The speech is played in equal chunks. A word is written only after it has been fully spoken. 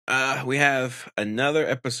We have another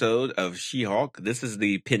episode of She-Hulk. This is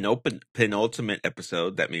the penultimate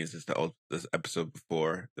episode. That means it's this episode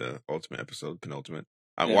before the ultimate episode, penultimate.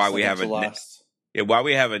 Why we have why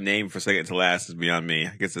we have a name for second to last is beyond me.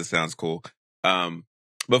 I guess it sounds cool.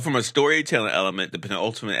 But from a storytelling element, the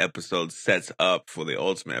penultimate episode sets up for the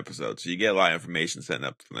ultimate episode. So you get a lot of information setting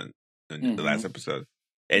up for the last episode.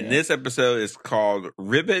 And this episode is called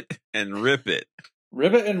Ribbit and Rip It.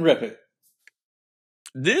 Ribbit and Rip It.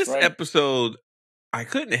 This episode, I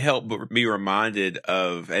couldn't help but be reminded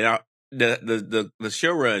of, and the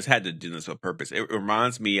showrunners had to do this on purpose. It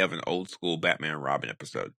reminds me of an old school Batman and Robin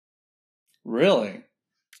episode. Really?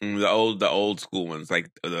 The old school ones,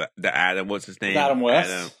 like the Adam, what's his name? Adam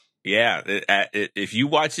West. If you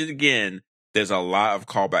watch it again, there's a lot of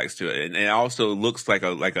callbacks to it, and it also looks like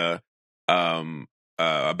a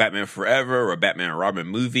Batman Forever or a Batman and Robin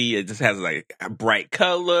movie. It just has like bright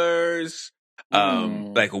colors.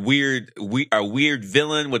 Like a weird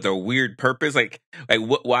villain with a weird purpose.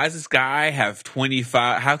 Why does this guy have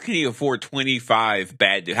 25? How can he afford 25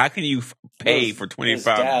 bad dudes? How can you pay for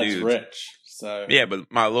 25 dudes? Rich, so yeah, but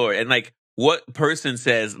my lord, and like, what person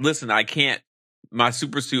says, "Listen, I can't. My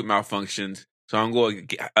super suit malfunctioned, so I'm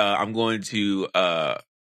going to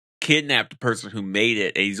kidnap the person who made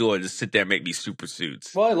it, and he's going to just sit there and make me super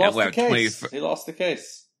suits." Well, he lost the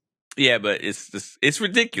case. Yeah, but it's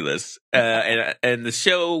ridiculous, and the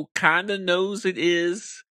show kind of knows it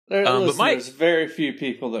is. There's very few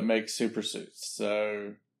people that make super suits,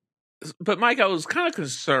 so. But Mike, I was kind of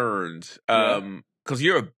concerned because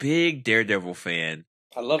you're a big Daredevil fan.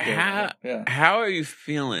 I love Daredevil. How are you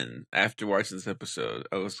feeling after watching this episode?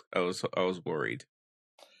 I was worried.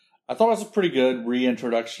 I thought it was a pretty good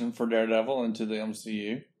reintroduction for Daredevil into the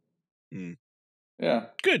MCU. Yeah,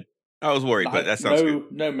 good. I was worried, but that sounds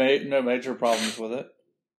good. No major problems with it.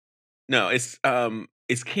 No, it's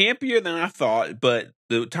campier than I thought, but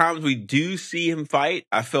the times we do see him fight,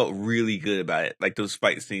 I felt really good about it. Like those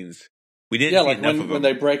fight scenes, we didn't see enough of them. When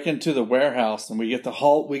they break into the warehouse and we get a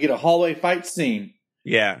hallway fight scene.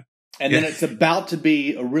 Yeah. And then it's about to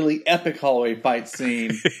be a really epic hallway fight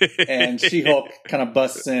scene, and She-Hulk kind of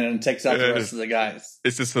busts in and takes out the rest of the guys.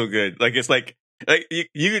 It's just so good. Like, it's like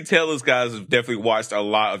you can tell those guys have definitely watched a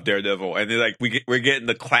lot of Daredevil, and they're like, we're getting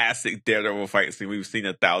the classic Daredevil fight scene we've seen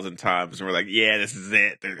 1,000 times, and we're like, yeah, this is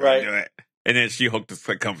it. They're gonna do it. And then She-Hulk just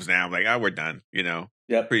comes down, like, we're done. You know,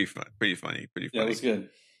 pretty funny. Yeah, it was good.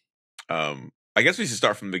 I guess we should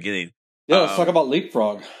start from the beginning. Yeah, let's talk about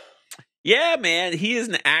Leapfrog. Yeah, man, he is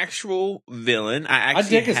an actual villain. I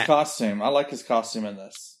dig his costume. I like his costume in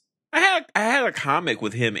this. I had a comic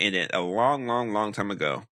with him in it a long time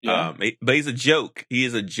ago. Yeah. But he's a joke. He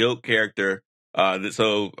is a joke character.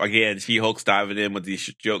 So again, She-Hulk's diving in with these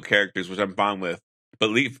joke characters, which I'm fine with.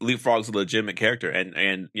 But Leapfrog's a legitimate character,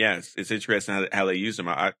 and yes, it's interesting how they use him.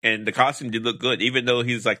 And the costume did look good, even though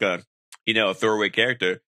he's like a throwaway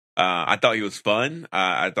character. I thought he was fun.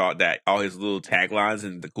 I thought that all his little taglines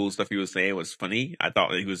and the cool stuff he was saying was funny. I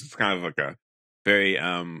thought that he was kind of like a very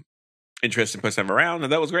interesting person to have around,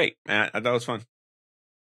 and that was great. I thought it was fun.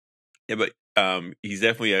 Yeah, but he's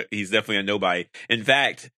definitely a nobody. In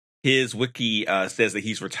fact, his wiki says that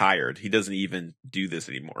he's retired. He doesn't even do this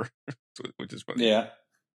anymore, which is funny. Yeah.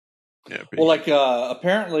 Well, like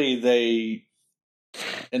apparently they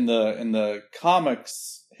in the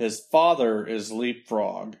comics, his father is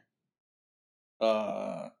Leapfrog,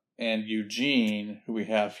 and Eugene, who we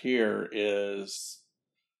have here, is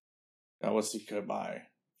what's he go by?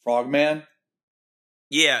 Frogman.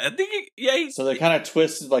 Yeah, I think so they kind of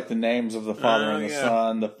twisted like the names of the father and the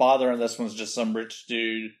son. The father in this one's just some rich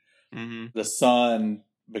dude. Mm-hmm. The son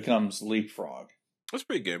becomes Leapfrog. That's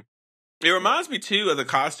pretty good. It reminds me too of the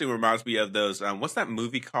costume. Reminds me of those. What's that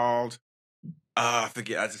movie called? I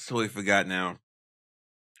forget. I just totally forgot now.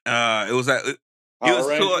 It was that. Power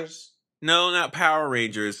Rangers? No, not Power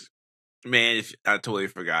Rangers. Man, I totally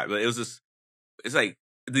forgot. But it was just. It's like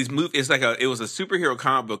these movies. It was a superhero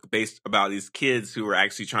comic book based about these kids who were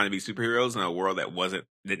actually trying to be superheroes in a world that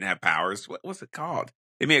didn't have powers. What's it called?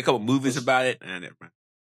 They made a couple movies about it. Never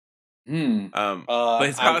mind. But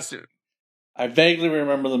his costume. I vaguely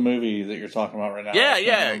remember the movie that you're talking about right now. Yeah. I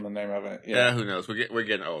don't remember the name of it. Yeah, who knows? We're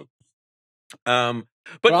getting old.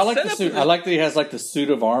 But I like the suit. I like that he has like the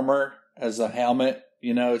suit of armor as a helmet.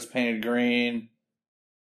 It's painted green.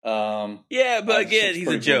 Yeah, but again, he's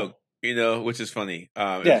a joke. Cool. Which is funny.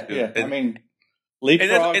 Yeah. I mean,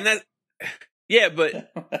 Leapfrog. Yeah, but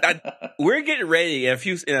we're getting ready in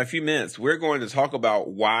a few minutes. We're going to talk about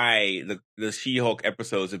why the She-Hulk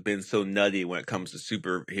episodes have been so nutty when it comes to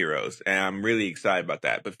superheroes, and I'm really excited about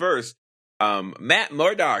that. But first, Matt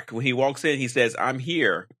Murdock, when he walks in, he says, "I'm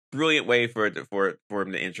here." brilliant way for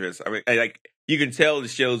him to interest. I mean, like you can tell the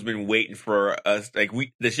show's been waiting for us. Like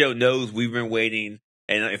the show knows we've been waiting,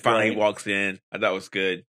 and it finally walks in. I thought it was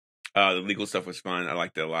good. The legal stuff was fun. I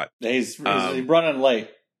liked it a lot. He's running late,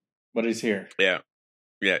 but he's here. Yeah.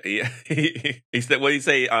 He said, what did he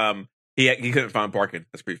say? He couldn't find parking.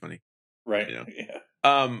 That's pretty funny. Right. You know?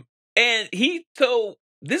 Yeah. And so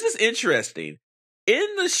this is interesting. In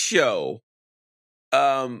the show,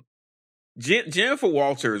 Jennifer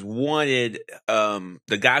Walters wanted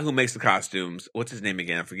the guy who makes the costumes. What's his name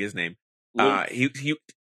again? I forget his name. Luke.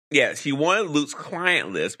 She wanted Luke's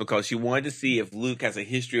client list because she wanted to see if Luke has a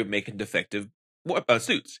history of making defective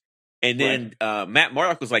suits. And then Matt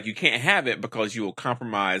Murdock was like, "You can't have it because you will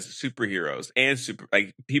compromise superheroes and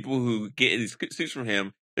people who get these suits from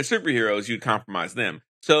him. They're superheroes. You'd compromise them."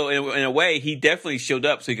 So in a way, he definitely showed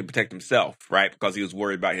up so he could protect himself, right? Because he was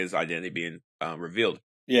worried about his identity being revealed.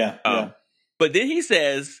 Yeah. But then he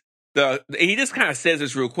says he just kind of says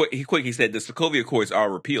this real quick. He said the Sokovia Accords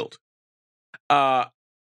are repealed.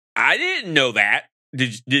 I didn't know that.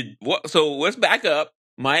 Did what? So let's back up,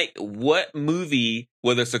 Mike. What movie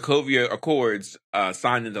were the Sokovia Accords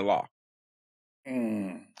signed into law?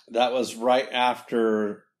 That was right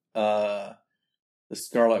after the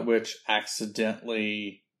Scarlet Witch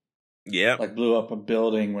accidentally, blew up a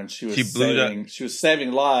building when she was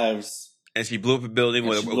saving lives, and she blew up a building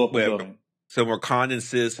with some Wakandan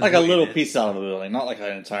citizens, like a little piece out of the building, not like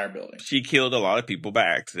an entire building. She killed a lot of people by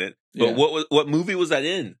accident. But what movie was that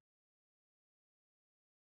in?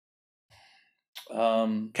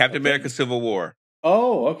 Captain America: Civil War.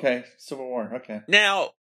 Oh, okay, Civil War. Okay.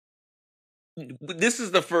 Now, this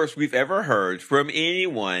is the first we've ever heard from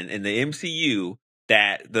anyone in the MCU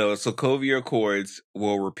that the Sokovia Accords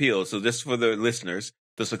will repeal. So this for the listeners,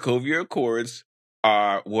 the Sokovia Accords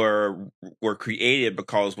were created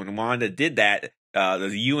because when Wanda did that,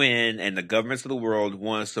 the UN and the governments of the world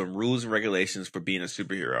wanted some rules and regulations for being a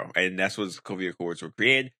superhero, and that's what the Sokovia Accords were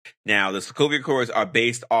created. Now, the Sokovia Accords are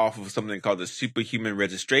based off of something called the Superhuman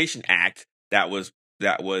Registration Act that was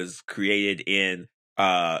created in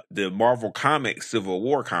the Marvel Comics, Civil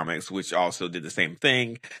War comics, which also did the same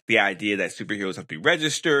thing. The idea that superheroes have to be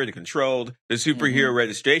registered and controlled. The Superhero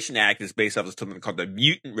Registration Act is based off of something called the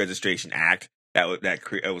Mutant Registration Act that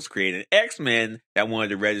was created in X-Men that wanted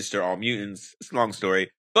to register all mutants. It's a long story.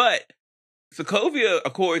 But Sokovia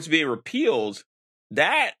Accords being repealed,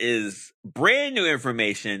 that is brand new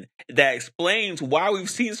information that explains why we've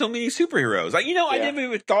seen so many superheroes. Like, I never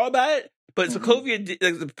even thought about it. But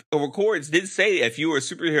Sokovia Accords did say if you were a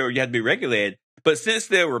superhero, you had to be regulated. But since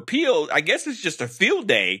they're repealed, I guess it's just a field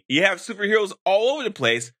day. You have superheroes all over the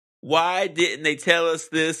place. Why didn't they tell us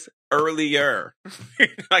this earlier?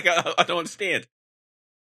 Like, I don't understand.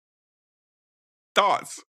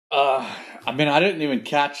 Thoughts? I mean, I didn't even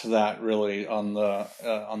catch that really on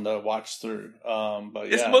the watch through. But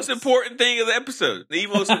it's the most important thing of the episode. The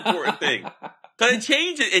most important thing. But it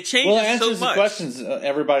changes. It changes well, it answers so much. The questions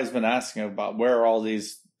everybody's been asking about where are all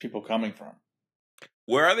these people coming from?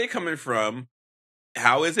 Where are they coming from?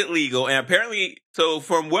 How is it legal? And apparently, so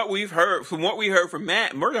from what we heard from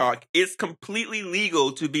Matt Murdock, it's completely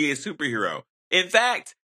legal to be a superhero. In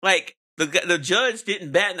fact, like the judge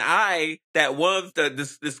didn't bat an eye that one of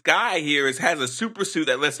this guy here has a super suit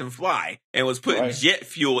that lets him fly and was putting jet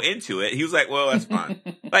fuel into it. He was like, "Well, that's fine."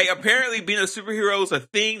 Like, apparently, being a superhero is a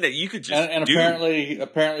thing that you could just and do.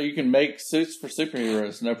 apparently, you can make suits for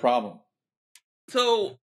superheroes, no problem.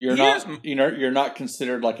 So you're not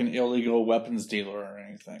considered like an illegal weapons dealer or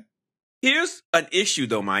anything. Here's an issue,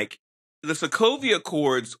 though, Mike. The Sokovia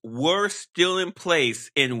Accords were still in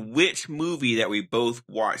place in which movie that we both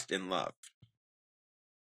watched and loved?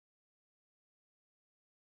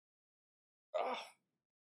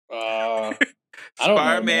 I don't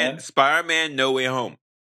know, man. Spider-Man No Way Home.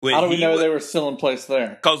 How do we know they were still in place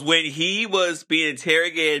there? Because when he was being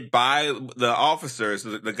interrogated by the officers,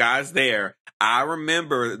 the guys there, I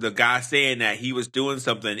remember the guy saying that he was doing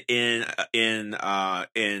something in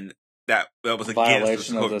that was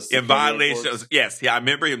against in violation of, yes, I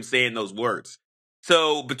remember him saying those words.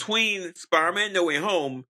 So between Spider-Man No Way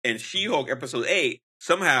Home and She-Hulk episode 8,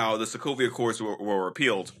 somehow the Sokovia Accords were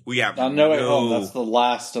repealed. We have No Way Home. That's the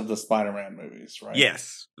last of the Spider-Man movies, right?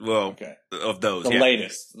 Yes. Well, of those, the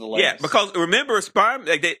latest. Yeah, because remember,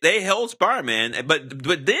 Spider-Man, they held Spider-Man,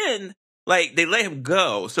 but then they let him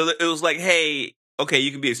go. So it was like, hey, okay,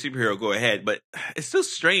 you can be a superhero, go ahead. But it's so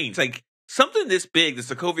strange, like. Something this big, the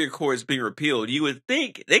Sokovia Accords being repealed, you would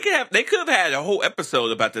think they could have had a whole episode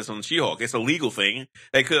about this on She-Hulk. It's a legal thing.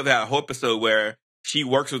 They could have had a whole episode where she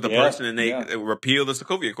works with the person and they repeal the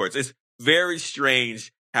Sokovia Accords. It's very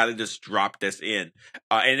strange how to just drop this in,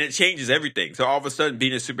 and it changes everything. So all of a sudden,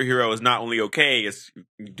 being a superhero is not only okay; it's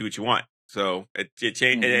you can do what you want. So it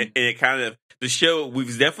changed, and it kind of the show.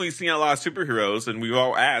 We've definitely seen a lot of superheroes, and we've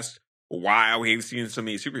all asked why are we seeing so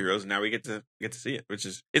many superheroes. And now we get to see it, which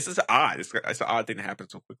is it's just odd. It's an odd thing to happen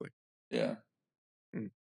so quickly. Yeah.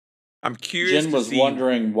 I'm curious. Jen was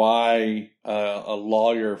wondering why a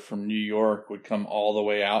lawyer from New York would come all the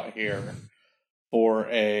way out here for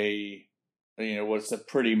what's a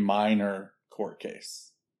pretty minor court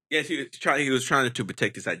case. Yes, he was trying to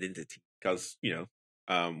protect his identity because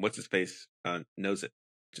what's his face knows it.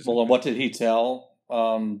 Well, and what did he tell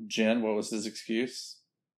Jen? What was his excuse?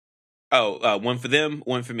 Oh, one for them,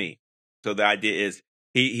 one for me. So the idea is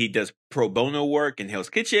he does pro bono work in Hell's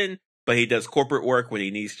Kitchen, but he does corporate work when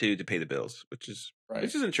he needs to pay the bills, which is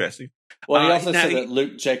interesting. Well, he also said that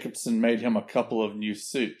Luke Jacobson made him a couple of new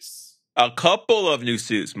suits. A couple of new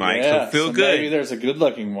suits, Mike. Yeah, so feel good. Maybe there's a good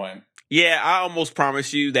looking one. Yeah, I almost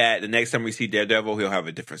promise you that the next time we see Daredevil, he'll have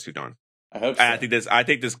a different suit on. I hope so. I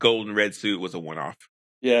think this gold and red suit was a one-off.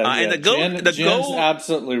 Yeah, and Jen's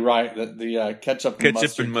absolutely right that the ketchup and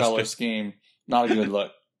mustard color scheme, not a good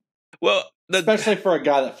look. Well, especially for a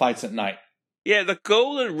guy that fights at night. Yeah, the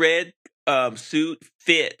gold and red suit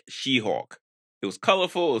fit She-Hulk. It was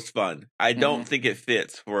colorful. It was fun. I don't think it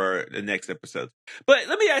fits for the next episode. But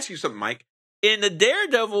let me ask you something, Mike. In the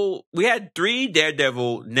Daredevil, we had 3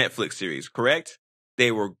 Daredevil Netflix series, correct?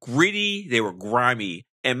 They were gritty. They were grimy.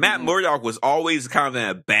 And Matt Murdock was always kind of in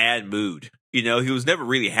a bad mood. He was never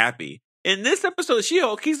really happy. In this episode of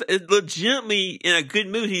She-Hulk, he's legitimately in a good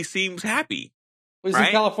mood. He seems happy. He's in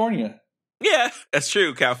California. Yeah, that's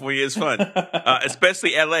true. California is fun,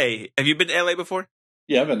 especially LA. Have you been to LA before?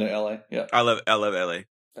 Yeah, I've been to LA. Yeah, I love LA.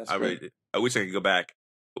 That's great. Really, I wish I could go back.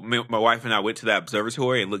 My wife and I went to that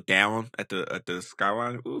observatory and looked down at the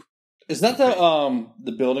skyline. Ooh. Is that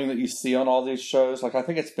the building that you see on all these shows? Like, I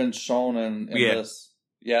think it's been shown in this.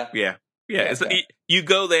 Yeah. Okay. You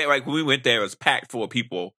go there. Like when we went there, it was packed full of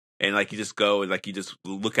people. And like you just go and like you just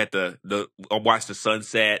look at watch the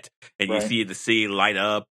sunset, and you see the city light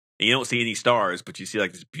up. And you don't see any stars, but you see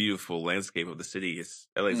like this beautiful landscape of the city.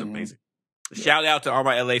 LA's amazing. Yeah. Shout out to all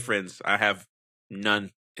my LA friends. I have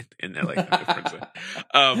none in LA.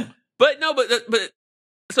 But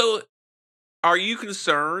so are you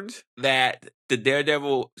concerned that the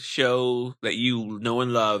Daredevil show that you know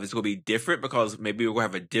and love is going to be different because maybe we're going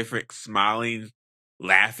to have a different smiling,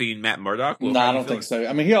 laughing Matt Murdock? No, I don't think so.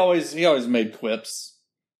 I mean, he always made quips.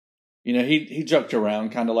 He joked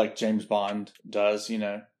around kind of like James Bond does,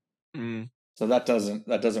 So that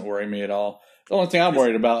doesn't worry me at all. The only thing I'm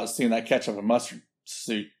worried about is seeing that ketchup and mustard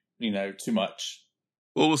suit, too much.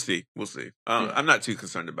 Well, we'll see. I'm not too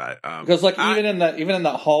concerned about it. Because even in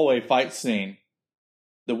that hallway fight scene,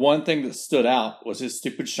 the one thing that stood out was his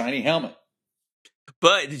stupid shiny helmet.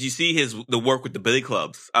 But did you see the work with the billy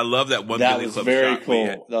clubs? I love that one. That billy was club very shot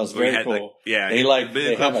cool. That was very cool.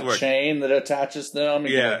 they have a chain that attaches them.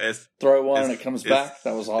 Throw one and it comes back.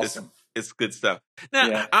 That was awesome. It's good stuff.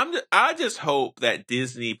 Now, I just hope that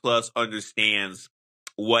Disney Plus understands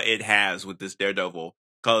what it has with this Daredevil,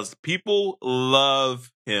 because people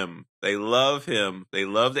love him. They love him. They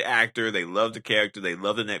love the actor. They love the character. They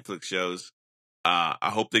love the Netflix shows. I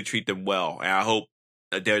hope they treat them well, and I hope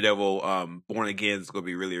Daredevil Born Again is going to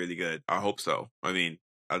be really, really good. I hope so. I mean,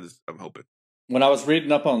 I'm hoping. When I was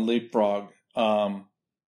reading up on Leapfrog,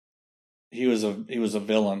 he was a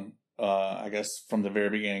villain. I guess from the very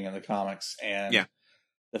beginning in the comics, and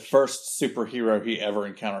the first superhero he ever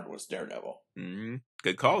encountered was Daredevil. Mm-hmm.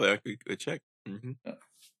 Good call there. Good check. Mm-hmm.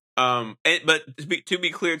 Yeah. But to be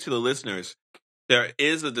clear to the listeners, there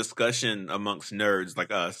is a discussion amongst nerds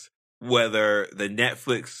like us whether the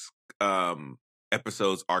Netflix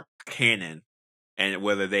episodes are canon and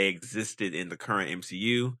whether they existed in the current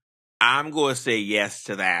MCU. I'm going to say yes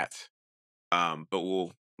to that, but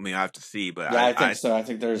I have to see. But I think so. I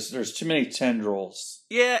think there's too many tendrils.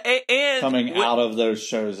 Yeah, and coming out of those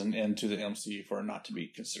shows and into the MCU for it not to be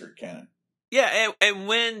considered canon. Yeah, and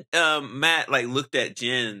when Matt looked at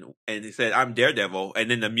Jen and he said, "I'm Daredevil," and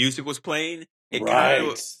then the music was playing, it kind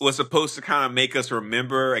of was supposed to kind of make us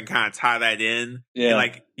remember and kind of tie that in. Yeah,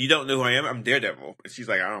 and you don't know who I am. I'm Daredevil, and she's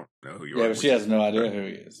like, "I don't know who you are." Yeah, but she has no idea who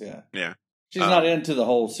he is. Yeah. She's not into the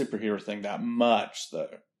whole superhero thing that much, though.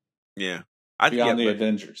 Yeah. Beyond the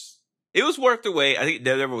Avengers. It was worth the wait. I think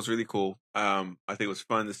Daredevil was really cool. I think it was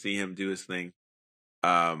fun to see him do his thing.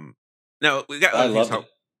 No, we got other things.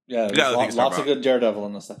 Yeah, lots of good Daredevil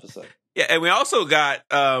in this episode. Yeah, and we also got,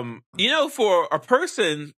 for a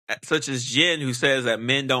person such as Jen who says that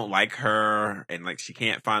men don't like her and she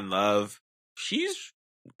can't find love, she's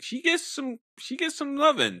she gets some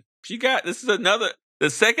loving. This is the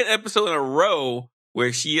second episode in a row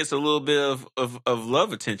where she gets a little bit of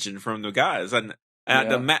love attention from the guys. And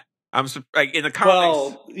I'm like in the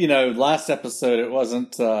comics. Well, last episode it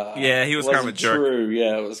wasn't. He was kind of a jerk. True.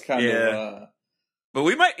 Yeah, it was kind of. But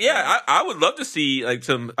we might. Yeah, I would love to see like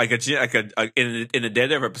some in the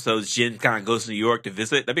Daredevil episodes. Jen kind of goes to New York to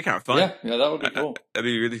visit. That'd be kind of fun. Yeah, that would be cool. That'd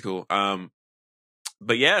be really cool.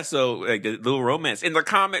 But yeah, so like the little romance in the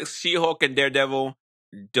comics, She-Hulk and Daredevil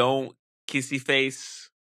don't kissy face,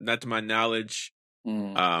 not to my knowledge.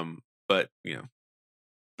 But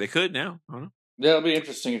they could now. I don't know. Yeah, it'll be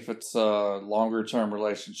interesting if it's a longer term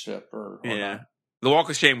relationship or not. The Walk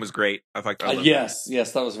of Shame was great. I like that. Yes,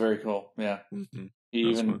 that was very cool. Yeah, he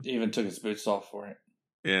even took his boots off for it.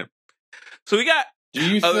 Yeah. So we got. Do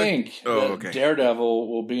you think that Daredevil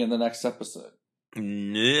will be in the next episode?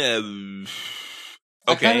 No.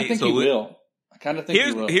 I kind of think he will. I kind of think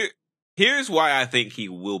he will. Here's why I think he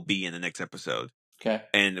will be in the next episode. Okay.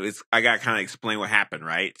 And I got to kind of explain what happened,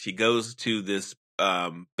 right? She goes to this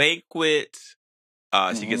banquet.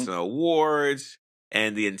 She gets an award,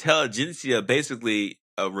 and the intelligentsia basically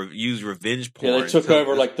used revenge porn. Yeah, they took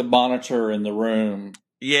over like the monitor in the room.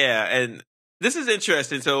 Yeah, and this is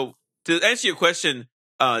interesting. So to answer your question,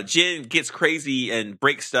 Jen gets crazy and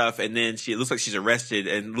breaks stuff, and then it looks like she's arrested,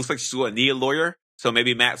 and looks like she's going to need a lawyer. So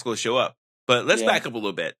maybe Matt's going to show up. But let's back up a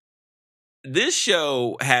little bit. This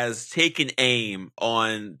show has taken aim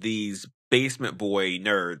on these basement boy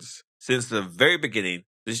nerds since the very beginning.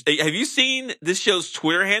 Have you seen this show's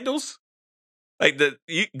Twitter handles? Like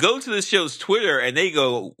you go to this show's Twitter and they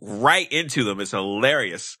go right into them. It's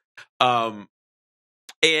hilarious. And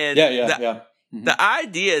the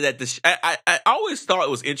idea that I always thought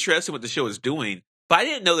it was interesting what the show was doing, but I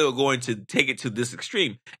didn't know they were going to take it to this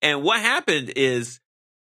extreme. And what happened is,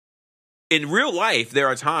 in real life, there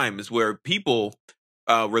are times where people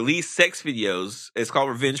release sex videos. It's called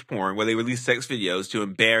revenge porn, where they release sex videos to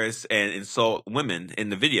embarrass and insult women in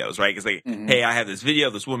the videos, right? It's like, hey, I have this video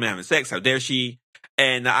of this woman having sex. How dare she?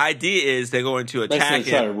 And the idea is they're going to attack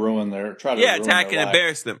attack and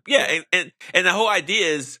embarrass them. Yeah, and the whole idea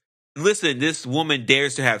is, listen, this woman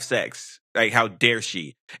dares to have sex. Like, how dare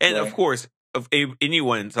she? And of course,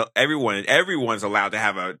 everyone's allowed to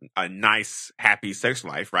have a nice, happy sex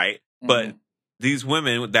life, right? But these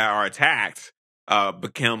women that are attacked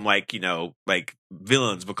become like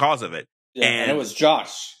villains because of it. Yeah, and it was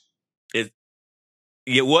Josh.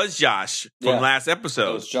 It was Josh from last episode.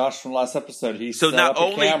 It was Josh from last episode. He set up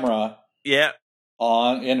a camera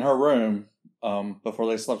in her room before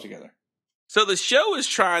they slept together. So the show is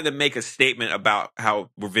trying to make a statement about how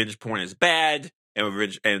revenge porn is bad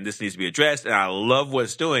and this needs to be addressed, and I love what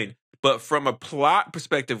it's doing. But from a plot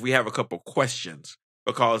perspective, we have a couple questions.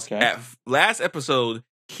 Because at last episode,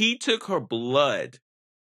 he took her blood.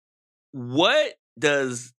 What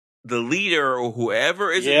does the leader or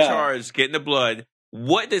whoever is in charge getting the blood,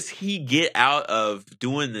 what does he get out of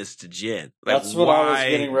doing this to Jen? Like, that's what I was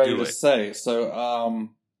getting ready to say. So,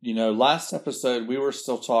 last episode, we were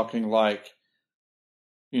still talking like,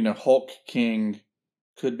 Hulk King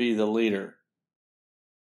could be the leader.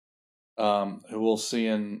 Who we'll see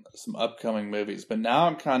in some upcoming movies. But now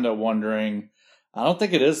I'm kind of wondering, I don't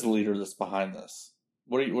think it is the leader that's behind this.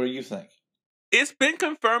 What do you think? It's been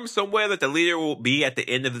confirmed somewhere that the leader will be at the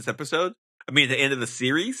end of this episode. I mean, at the end of the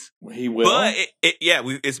series. He will. But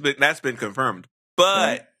that's been confirmed.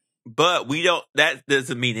 But we don't. That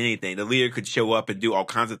doesn't mean anything. The leader could show up and do all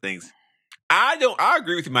kinds of things. I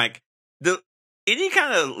agree with you, Mike. Any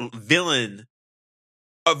kind of villain.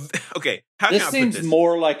 This seems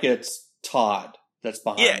more like it's Todd that's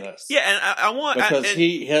behind this. Yeah, and I want because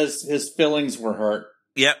his feelings were hurt.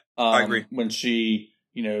 Yep, I agree. When she,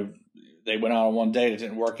 they went out on one date, it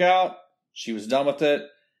didn't work out. She was done with it.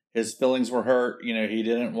 His feelings were hurt. He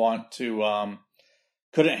didn't want to,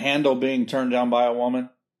 couldn't handle being turned down by a woman.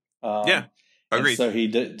 I agree. So he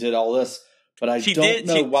did all this, but I don't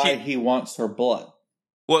know why he wants her blood.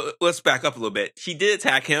 Well, let's back up a little bit. She did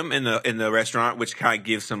attack him in the restaurant, which kind of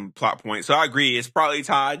gives some plot points. So I agree. It's probably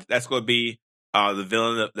Todd. That's going to be the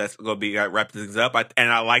villain that's going to be wrapping things up. And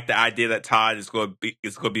I like the idea that Todd is going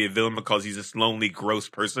to be a villain because he's this lonely, gross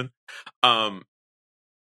person. And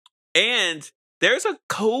there's a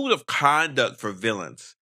code of conduct for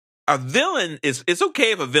villains. A villain it's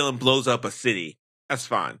okay if a villain blows up a city. That's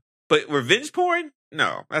fine. But revenge porn?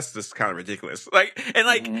 No, that's just kind of ridiculous.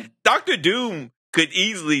 Dr. Doom could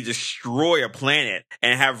easily destroy a planet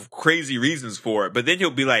and have crazy reasons for it. But then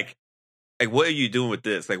he'll be like, what are you doing with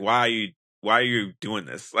this? Like, why are you doing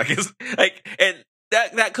this? Like, it's like, and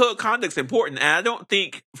that code of conduct's important. And I don't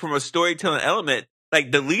think from a storytelling element,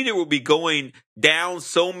 like the leader will be going down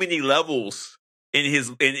so many levels in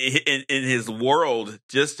his world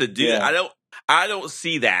just to do it. I don't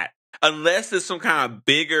see that. Unless there's some kind of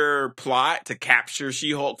bigger plot to capture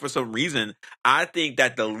She-Hulk for some reason, I think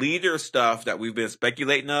that the leader stuff that we've been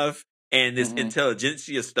speculating of and this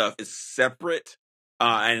intelligentsia stuff is separate.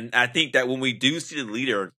 And I think that when we do see the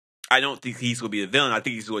leader, I don't think he's going to be a villain. I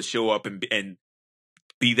think he's going to show up and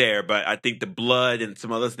be there. But I think the blood and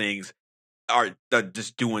some other things are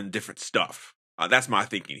just doing different stuff. That's my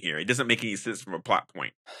thinking here. It doesn't make any sense from a plot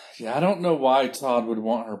point. Yeah, I don't know why Todd would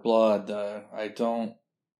want her blood, though. I don't.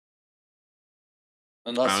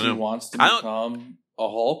 Unless he wants to become a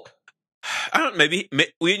Hulk. I don't. Maybe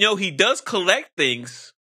we know he does collect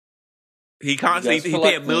things. He constantly he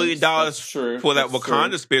paid $1 million for that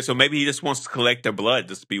Wakanda spear, so maybe he just wants to collect their blood,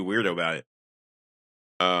 just to be weirdo about it.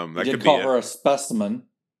 That could call her a specimen.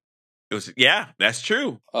 It was, that's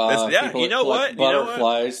true. You know what?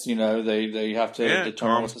 Butterflies, they have to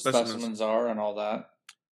determine what the specimens are and all that.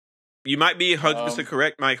 You might be 100%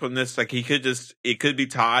 correct, Mike, on this. Like, it could be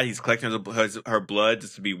Todd. He's collecting her blood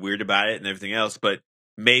just to be weird about it and everything else. But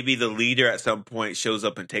maybe the leader at some point shows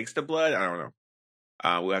up and takes the blood. I don't know.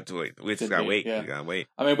 We'll have to wait. We just gotta wait. Yeah. We gotta wait.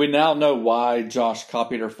 I mean, we now know why Josh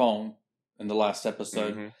copied her phone in the last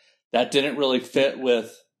episode. Mm-hmm. That didn't really fit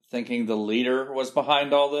with thinking the leader was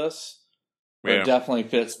behind all this. But it definitely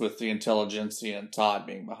fits with the intelligentsia and Todd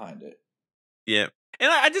being behind it. Yeah.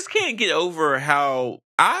 And I just can't get over how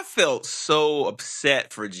I felt so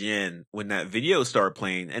upset for Jen when that video started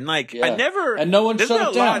playing. And I never... And no one shut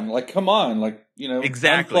it down. Like, come on.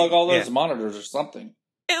 Exactly. Unplug all those monitors or something.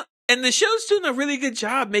 And the show's doing a really good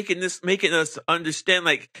job making us understand,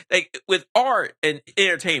 like with art and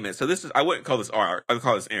entertainment. So I wouldn't call this art. I would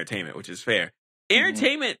call this entertainment, which is fair.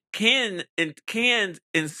 Entertainment can in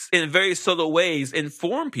very subtle ways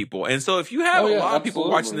inform people. And so if you have a lot of people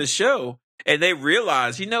watching this show and they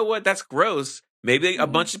realize, you know what, that's gross, maybe a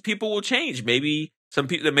bunch of people will change. Maybe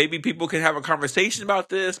people can have a conversation about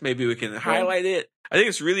this. Maybe we can highlight it. I think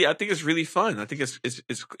it's really fun. I think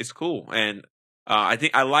it's cool. And I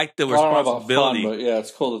think I like the responsibility. I don't know about fun, but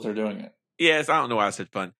it's cool that they're doing it. Yes, I don't know why I said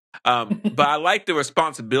fun. But I like the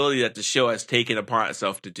responsibility that the show has taken upon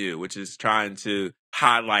itself to do, which is trying to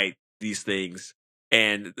highlight these things.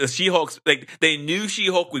 And the She-Hulk, they knew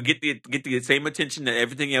She-Hulk would get the same attention that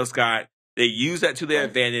everything else got. They use that to their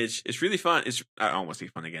advantage. It's really fun. I don't want to say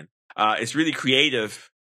fun again. It's really creative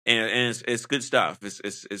and it's good stuff.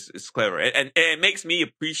 It's clever and it makes me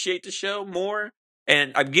appreciate the show more.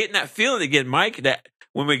 And I'm getting that feeling again, Mike, that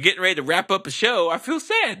when we're getting ready to wrap up a show, I feel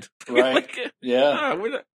sad. Right.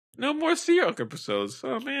 No more She-Hulk episodes.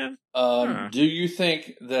 Oh, man. Do you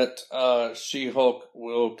think that She-Hulk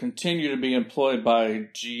will continue to be employed by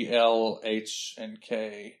GLH and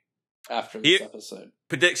K after this episode?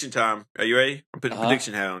 Prediction time. Are you ready? I'm putting a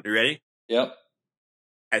prediction hat on. You ready? Yep.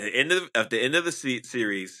 At the end of the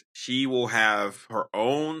series, she will have her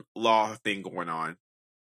own law thing going on.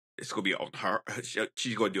 It's going to be on her.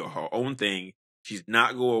 She's going to do her own thing. She's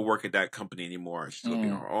not going to work at that company anymore. She's going to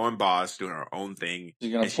be her own boss, doing her own thing.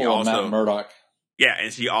 She's going to pull a Matt Murdock. Yeah,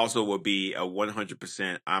 and she also will be a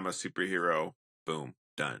 100%. I'm a superhero. Boom,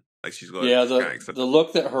 done. Like she's going. Yeah, the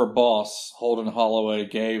look that her boss Holden Holloway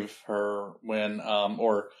gave her when,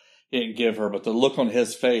 or he didn't give her, but the look on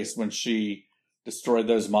his face when she destroyed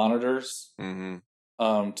those monitors. Mm-hmm.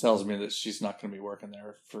 Tells me that she's not going to be working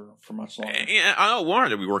there for much longer. Yeah, I don't want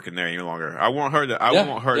her to be working there any longer. I want her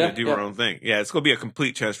to do her own thing. Yeah, it's going to be a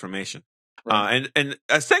complete transformation. Right. And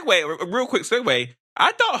a real quick segue.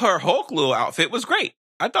 I thought her Hulk little outfit was great.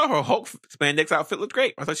 I thought her Hulk spandex outfit looked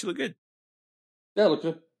great. I thought she looked good. Yeah, it looked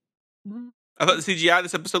good. Mm-hmm. I thought the CGI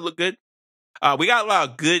this episode looked good. We got a lot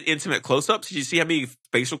of good intimate close-ups. Did you see how many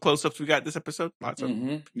facial close-ups we got this episode? Lots of them.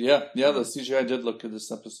 Mm-hmm. Yeah, the CGI did look good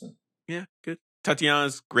this episode. Yeah, good.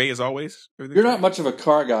 Tatiana's great as always. You're not much of a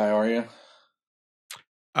car guy, are you?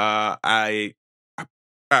 I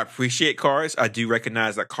appreciate cars. I do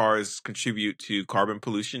recognize that cars contribute to carbon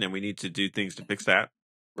pollution, and we need to do things to fix that.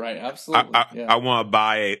 Right, absolutely. I want to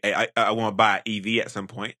buy an EV at some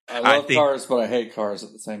point. I love cars, but I hate cars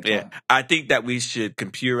at the same time. Yeah, I think that we should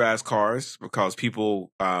computerize cars because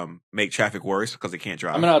people make traffic worse because they can't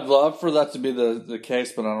drive. I mean, I'd love for that to be the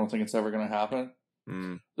case, but I don't think it's ever going to happen.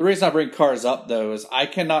 Mm. The reason I bring cars up, though, is I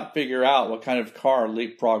cannot figure out what kind of car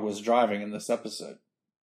Leapfrog was driving in this episode.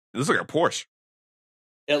 It looks like a Porsche.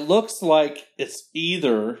 It looks like it's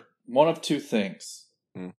either one of two things.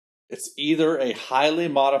 Mm. It's either a highly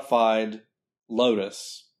modified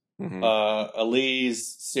Lotus,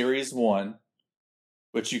 Elise Series 1,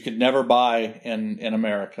 which you could never buy in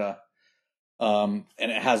America, and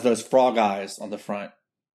it has those frog eyes on the front.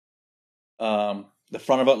 The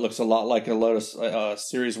front of it looks a lot like a Lotus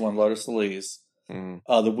Series 1 Lotus Elise.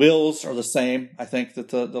 The wheels are the same, I think, that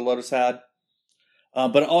the Lotus had.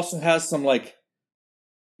 But it also has some like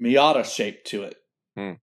Miata shape to it.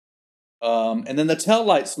 And then the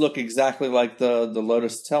taillights look exactly like the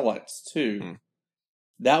Lotus taillights too.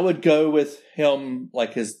 That would go with him,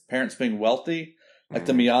 like his parents being wealthy. Like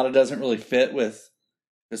the Miata doesn't really fit with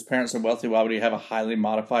his parents are wealthy. Why would he have a highly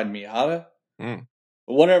modified Miata? But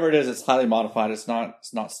whatever it is, it's highly modified. It's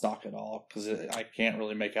not stock at all because I can't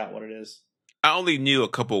really make out what it is. I only knew a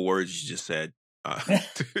couple words you just said.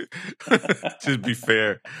 To be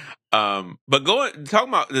fair, but talking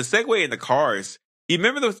about the segue in the cars. You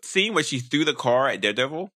remember the scene where she threw the car at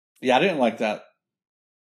Daredevil? Yeah, I didn't like that.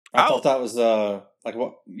 I thought that was like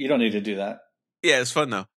what you don't need to do that. Yeah, it's fun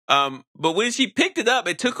though. But when she picked it up,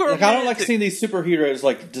 it took her. Like I don't like seeing these superheroes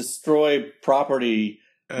like destroy property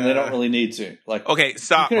and they don't really need to. Like, okay,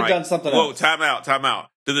 stop. You could have done something else. Time out.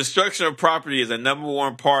 The destruction of property is a number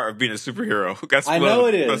one part of being a superhero. I know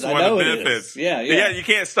it is. That's one of the benefits. Yeah. You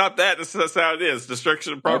can't stop that. That's how it is.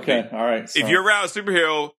 Destruction of property. Okay, all right. If you're around a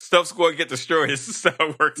superhero, stuff's going to get destroyed. This is how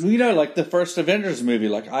it works. You know, like the first Avengers movie,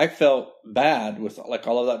 like I felt bad with like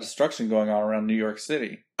all of that destruction going on around New York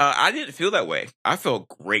City. I didn't feel that way. I felt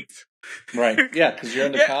great. Right. Yeah, because you're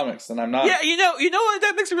into comics and I'm not. Yeah, you know what?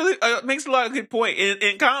 That makes a lot of good point.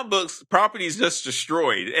 In comic books, property is just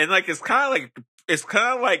destroyed, and like it's kind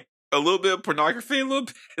of like a little bit of pornography. A little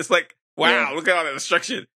bit. It's like, wow, look at all that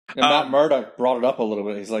destruction. And Matt Murdock brought it up a little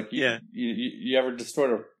bit. He's like, you ever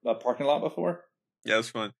destroyed a parking lot before? Yeah, that's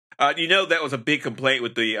fun. That was a big complaint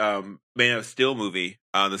with the Man of Steel movie,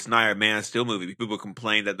 the Snyder Man of Steel movie. People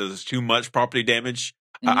complained that there was too much property damage.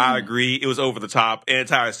 I agree. It was over the top. An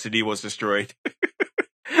entire city was destroyed.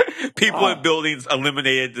 People in buildings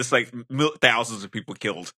eliminated, just like thousands of people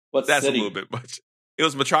killed. That's city? A little bit much. It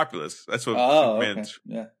was Metropolis. That's what. Okay.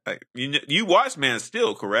 Yeah. Like, you watched Man of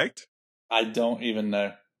Steel, correct? I don't even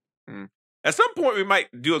know. At some point, we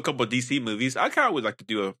might do a couple of DC movies. I kind of would like to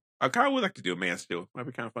do a Man of Steel. Might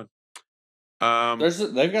be kind of fun.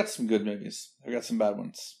 They've got some good movies. They've got some bad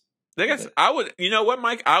ones. I would. You know what,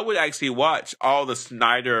 Mike? I would actually watch all the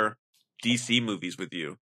Snyder DC movies with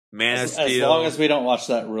you. Man of Steel. As long as we don't watch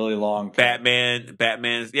that really long cut.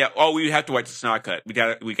 Batman. Yeah. Oh, we have to watch the Snyder cut. We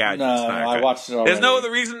got. No, I watched it already.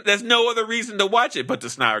 There's no other reason to watch it but the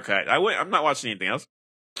Snyder cut. I'm not watching anything else.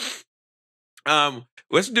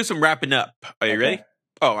 Let's do some wrapping up. Are you ready?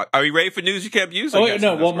 Oh, are you ready for news you can't use? Oh, wait,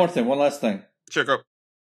 no. One more thing. One last thing. Sure, go.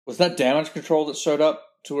 Was that Damage Control that showed up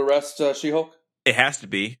to arrest She-Hulk? It has to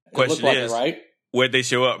be. Question is, right? Where'd they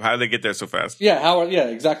show up? How did they get there so fast? Yeah.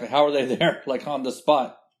 Exactly. How are they there? Like on the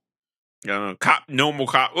spot? Normal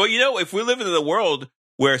cop. Well, if we live in a world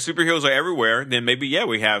where superheroes are everywhere, then maybe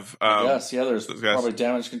we have. Yes, there's probably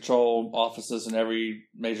Damage Control offices in every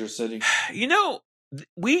major city.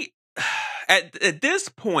 We at this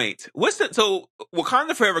point, so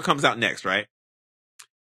Wakanda Forever comes out next, right?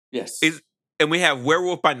 Yes. And we have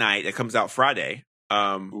Werewolf by Night that comes out Friday.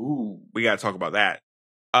 We got to talk about that.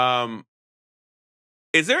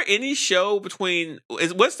 Is there any show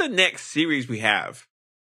what's the next series we have?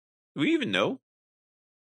 Do we even know?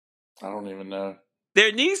 I don't even know.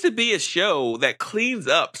 There needs to be a show that cleans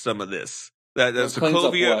up some of this. The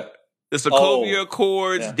Sokovia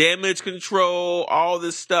Accords, Damage Control, all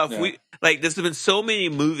this stuff. Yeah. There's been so many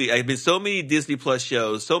movies. There's been so many Disney Plus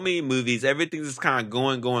shows, so many movies. Everything's just kind of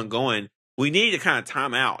going. We need to kind of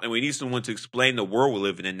time out, and we need someone to explain the world we're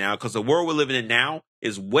living in now, because the world we're living in now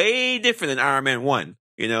is way different than Iron Man 1.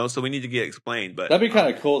 So we need to get explained. But that'd be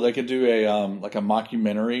kind of cool. They could do a like a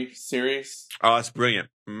mockumentary series. Oh, that's brilliant.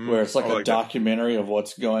 Where it's like a documentary of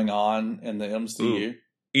what's going on in the MCU.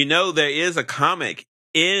 Ooh. There is a comic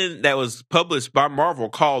that was published by Marvel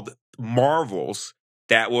called Marvels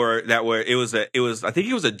I think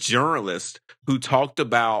he was a journalist who talked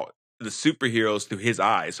about the superheroes through his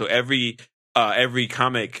eyes. So every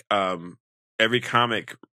comic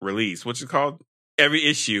release, what's it called? Every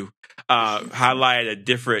issue highlighted a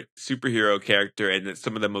different superhero character and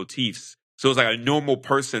some of the motifs. So it's like a normal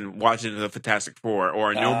person watching the Fantastic Four,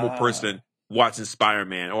 or a normal person watching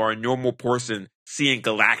Spider-Man, or a normal person seeing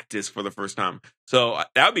Galactus for the first time. So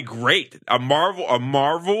that would be great. A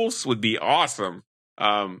Marvels would be awesome.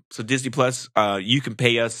 So Disney Plus, you can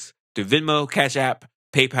pay us through Venmo, Cash App,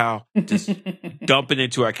 PayPal. Just dump it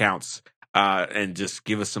into our accounts and just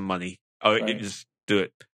give us some money. Just do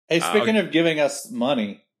it. Hey, speaking of giving us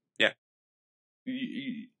money,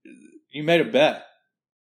 you made a bet.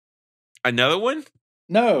 Another one?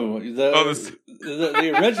 No,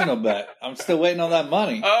 the original bet. I'm still waiting on that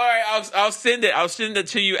money. All right, I'll send it. I'll send it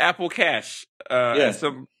to you Apple Cash. At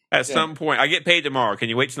some point. I get paid tomorrow. Can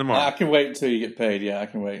you wait till tomorrow? I can wait until you get paid. Yeah, I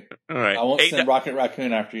can wait. All right. I won't send Rocket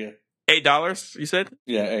Raccoon after you. $8, you said?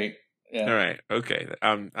 Yeah, 8. Yeah. All right. Okay.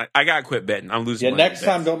 I gotta quit betting. I'm losing. Yeah. Next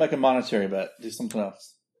time, don't make a monetary bet. Do something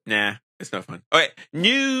else. Nah, it's not fun. All right.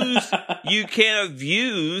 News you can have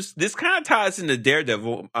views. This kind of ties into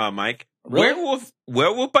Daredevil, Mike. Really?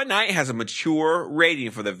 Werewolf by Night has a mature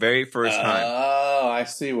rating for the very first time. Oh, I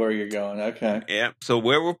see where you're going. Okay. Yeah. So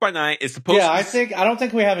Werewolf by Night is supposed. Yeah, I don't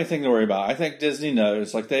think we have anything to worry about. I think Disney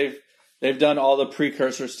knows. Like they've done all the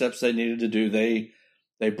precursor steps they needed to do.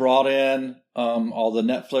 They brought in all the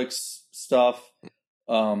Netflix stuff.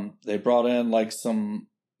 They brought in like some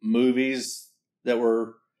movies that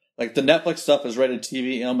were like the Netflix stuff is rated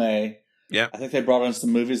TV MA. Yeah. I think they brought in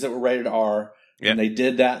some movies that were rated R. Yeah. And they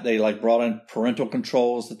did that. They like brought in parental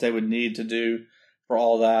controls that they would need to do for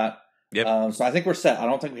all that. Yep. So I think we're set. I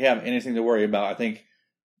don't think we have anything to worry about. I think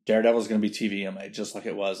Daredevil is going to be TV MA just like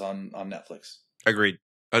it was on Netflix. Agreed.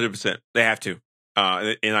 100%. They have to.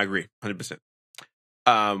 And I agree. 100%.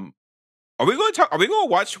 Are we going to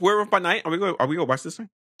watch Werewolf by Night? Are we going to watch this thing?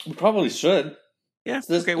 We probably should. Yeah.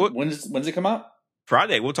 Okay. When's it come out?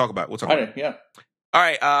 Friday. We'll talk about it. Friday. Yeah. All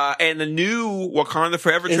right, and the new Wakanda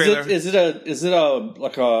Forever trailer. Is it a it's a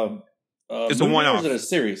one-off? Or is it a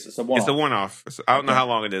series? It's a one-off. It's a one-off. I don't know how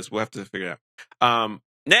long it is. We'll have to figure it out.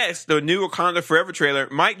 Next, the new Wakanda Forever trailer.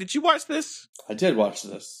 Mike, did you watch this? I did watch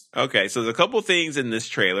this. Okay, so there's a couple things in this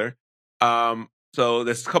trailer. So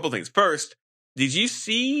there's a couple things. First, did you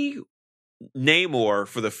see Namor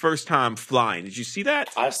for the first time flying? Did you see that?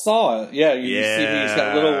 I saw it. Yeah, you see he's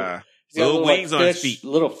got little wings on his feet.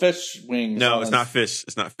 Little fish wings. No, it's not fish.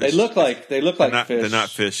 It's not fish. They look like fish. They're not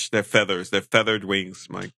fish. They're feathers. They're feathered wings,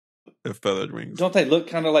 Mike. They're feathered wings. Don't they look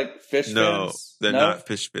kind of like fish fins? No, they're not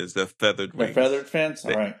fish fins. They're feathered wings. They're feathered fins?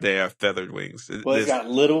 All right. They are feathered wings. Well, he's got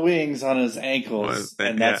little wings on his ankles,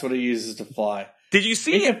 and that's what he uses to fly. Did you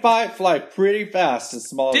see he can fly pretty fast as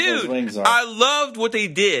small as those wings are. I loved what they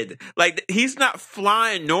did. Like, he's not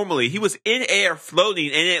flying normally. He was in air floating,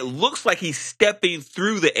 and it looks like he's stepping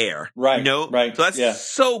through the air. Right. You know? Right. So that's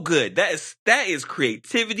so good. That is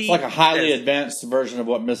creativity. It's like a highly advanced version of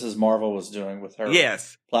what Mrs. Marvel was doing with her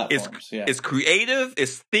platforms. It's creative.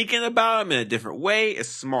 It's thinking about them in a different way. It's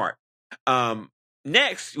smart.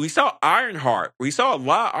 Next, we saw Ironheart. We saw a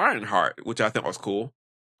lot of Ironheart, which I think was cool.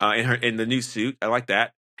 In the new suit. I like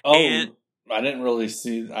that. Oh, and I didn't really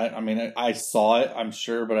see. I mean, I saw it, I'm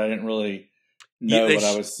sure, but I didn't really know what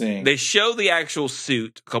I was seeing. They show the actual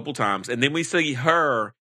suit a couple times, and then we see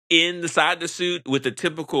her inside the suit with the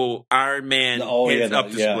typical Iron Man heads up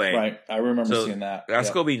display. Yeah, right. I remember seeing that. That's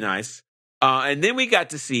going to be nice. And then we got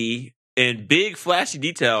to see, in big flashy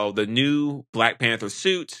detail, the new Black Panther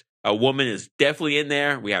suit. A woman is definitely in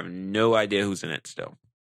there. We have no idea who's in it still.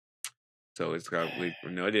 So we have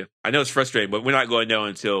no idea. I know it's frustrating, but we're not going to know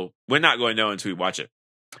until we watch it.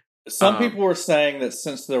 Some people were saying that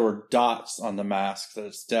since there were dots on the mask, that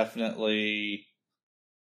it's definitely,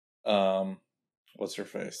 what's her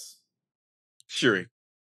face? Shuri.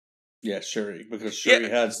 Yeah, Shuri, because Shuri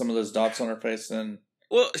had some of those dots on her face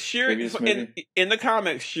Shuri in the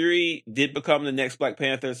comics, Shuri did become the next Black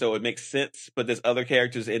Panther, so it makes sense. But there's other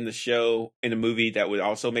characters in the movie that would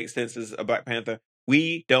also make sense as a Black Panther.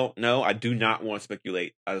 We don't know. I do not want to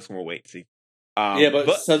speculate. I just want to wait and see.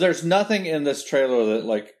 But so there's nothing in this trailer that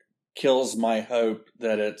like kills my hope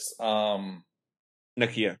that it's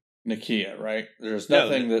Nakia, right? There's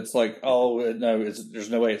nothing that's like, oh no, there's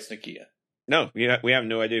no way it's Nakia. No, we have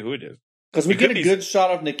no idea who it is. Because we get a good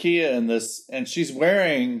shot of Nakia in this, and she's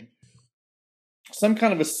wearing some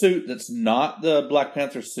kind of a suit that's not the Black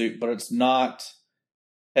Panther suit, but it's not,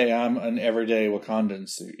 hey, I'm an everyday Wakandan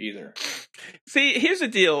suit either. See, here's the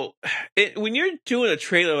deal. When you're doing a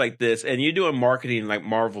trailer like this and you're doing marketing like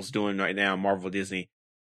Marvel's doing right now, Marvel Disney,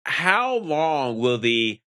 how long will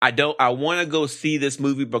I want to go see this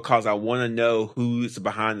movie because I want to know who's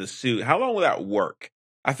behind the suit? How long will that work?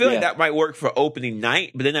 I feel like that might work for opening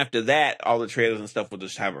night, but then after that, all the trailers and stuff will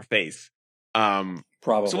just have her face.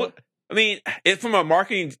 Probably. So from a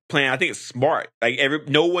marketing plan, I think it's smart. Like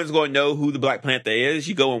no one's going to know who the Black Panther is.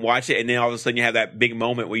 You go and watch it, and then all of a sudden you have that big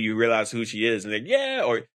moment where you realize who she is, and then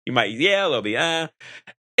or you might they'll be And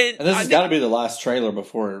this has got to be the last trailer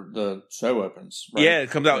before the show opens. Right? Yeah,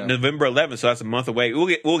 it comes out November 11th, so that's a month away.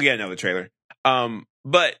 We'll get another trailer.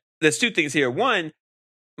 But there's two things here. One,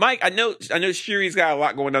 Mike, I know Shuri's got a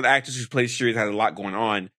lot going on. The actress who plays Shuri has a lot going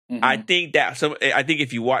on. Mm-hmm. I think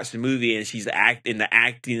if you watch the movie and she's the acting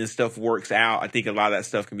and stuff works out, I think a lot of that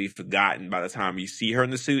stuff can be forgotten by the time you see her in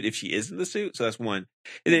the suit, if she is in the suit. So that's one.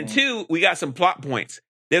 And then two, we got some plot points.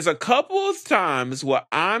 There's a couple of times where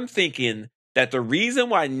I'm thinking that the reason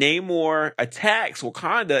why Namor attacks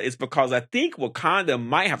Wakanda is because I think Wakanda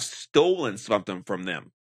might have stolen something from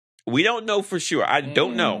them. We don't know for sure. I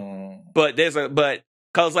don't know. But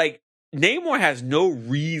because like Namor has no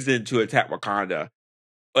reason to attack Wakanda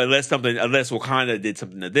unless Wakanda did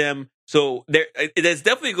something to them. So there's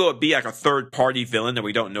definitely going to be like a third party villain that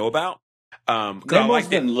we don't know about. Namor's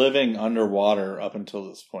been living underwater up until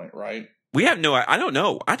this point, right? We have no. I don't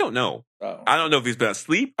know. Oh. I don't know if he's been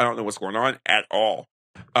asleep. I don't know what's going on at all.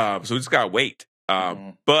 So we just gotta wait.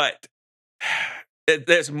 But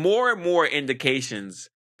there's more and more indications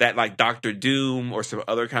that like Doctor Doom or some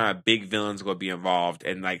other kind of big villains are going to be involved,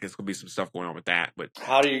 and like there's going to be some stuff going on with that. But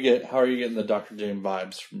how are you getting the Doctor Doom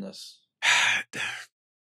vibes from this?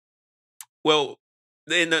 Well,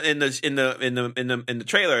 in the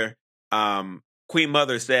trailer, Queen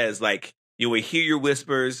Mother says like, you will hear your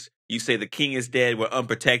whispers. You say the king is dead. We're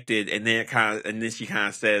unprotected, and then she kind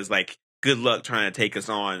of says like, good luck trying to take us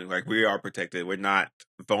on. Like we are protected. We're not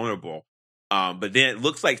vulnerable. But then it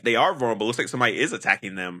looks like they are vulnerable. It looks like somebody is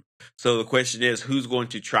attacking them. So the question is, who's going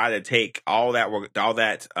to try to take all that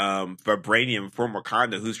vibranium from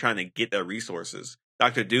Wakanda? Who's trying to get the resources?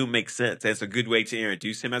 Dr. Doom makes sense. It's a good way to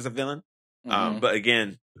introduce him as a villain. But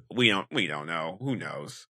again, we don't know. Who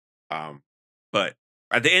knows? But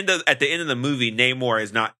at the end of the movie, Namor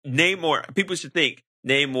is not Namor. People should think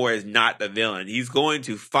Namor is not the villain. He's going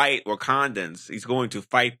to fight Wakandans. He's going to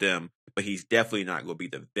fight them, but he's definitely not going to be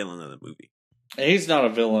the villain of the movie. And he's not a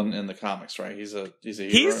villain in the comics, right? He's a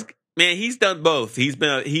hero. He's done both. He has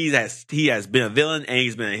been a villain and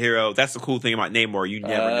he's been a hero. That's the cool thing about Namor. You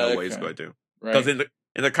never know what he's going to do. Because in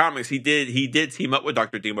the comics, he did team up with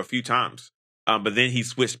Dr. Doom a few times. But then he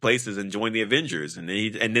switched places and joined the Avengers, and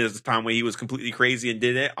then there's a time when he was completely crazy and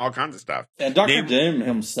did all kinds of stuff. And Dr. Doom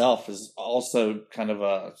himself is also kind of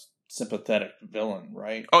a sympathetic villain,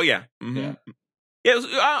 right? Oh yeah, mm-hmm. Yeah.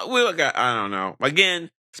 I don't know. Again,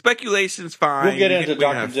 speculation's fine. We'll get into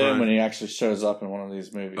Dr. Doom when he actually shows up in one of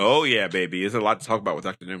these movies. Oh yeah, baby, there's a lot to talk about with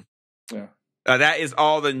Dr. Doom. Yeah, that is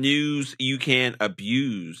all the news you can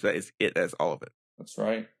abuse. That is it. That's all of it. That's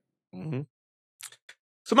right. Mm-hmm.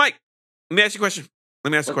 So, Mike. Let me ask you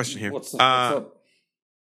a question. Here. What's up?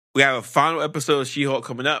 We have a final episode of She-Hulk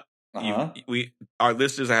coming up. Our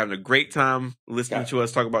listeners are having a great time listening to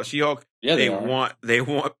us talk about She-Hulk. Yeah, they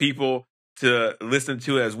want people to listen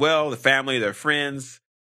to it as well. The family, their friends.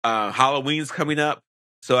 Halloween's coming up,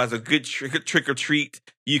 so as a good trick or treat,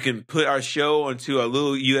 you can put our show onto a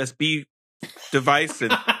little USB device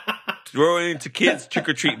and throw it into kids' trick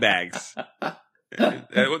or treat bags.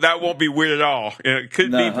 That won't be weird at all. It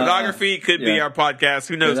could be pornography. Could be our podcast.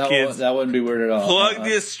 Who knows, kids? That wouldn't be weird at all. Plug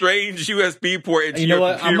this strange USB port into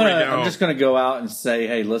your computer right now. I'm just going to go out and say,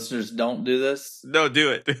 hey, listeners, don't do this. No,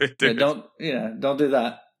 do it. Don't do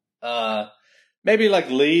that. Maybe like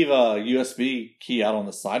leave a USB key out on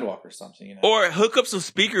the sidewalk or something, Or hook up some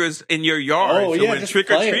speakers in your yard. When trick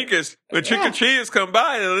or treaters come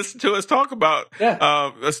by and listen to us talk about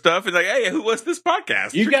stuff, and like, hey, what's this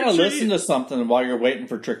podcast? You got to listen to something while you're waiting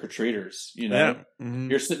for trick or treaters. Yeah. Mm-hmm.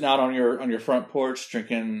 You're sitting out on your front porch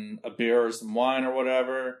drinking a beer or some wine or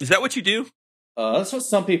whatever. Is that what you do? That's what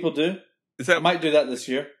some people do. I might do that this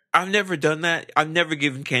year. I've never done that. I've never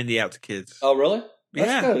given candy out to kids. Oh, really?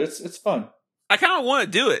 That's good. It's fun. I kind of want to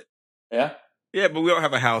do it. Yeah? Yeah, but we don't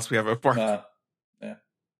have a house. We have an apartment. Yeah.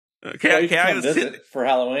 Can I sit for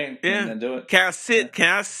Halloween and do it? Can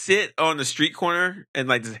I sit on the street corner and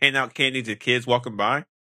like just hand out candy to kids walking by?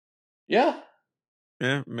 Yeah.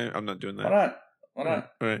 Yeah, man, I'm not doing that. Why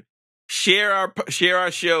not? All right. Share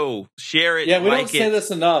our show. Share it. Yeah, we don't say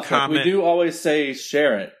this enough. Like, we do always say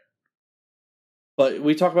share it. But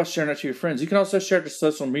we talk about sharing it to your friends. You can also share it to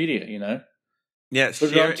social media, Yes.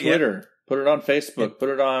 Put it on Twitter. Yeah. Put it on Facebook. Put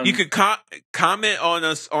it on... You could comment on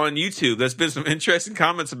us on YouTube. There's been some interesting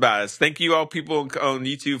comments about us. Thank you all people on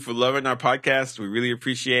YouTube for loving our podcast. We really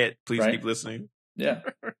appreciate it. Please keep listening. Yeah.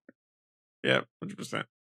 Yeah, 100%.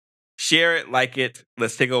 Share it, like it.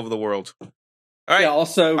 Let's take over the world. All right. Yeah,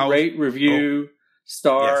 also rate, review,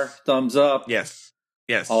 star, thumbs up. Yes.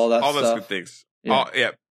 All that all stuff. Those good things.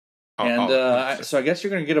 Yeah. So I guess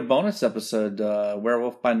you're going to get a bonus episode,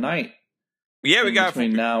 Werewolf by Night. Yeah, we got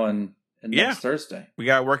between now and next Thursday. We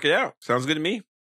got to work it out. Sounds good to me.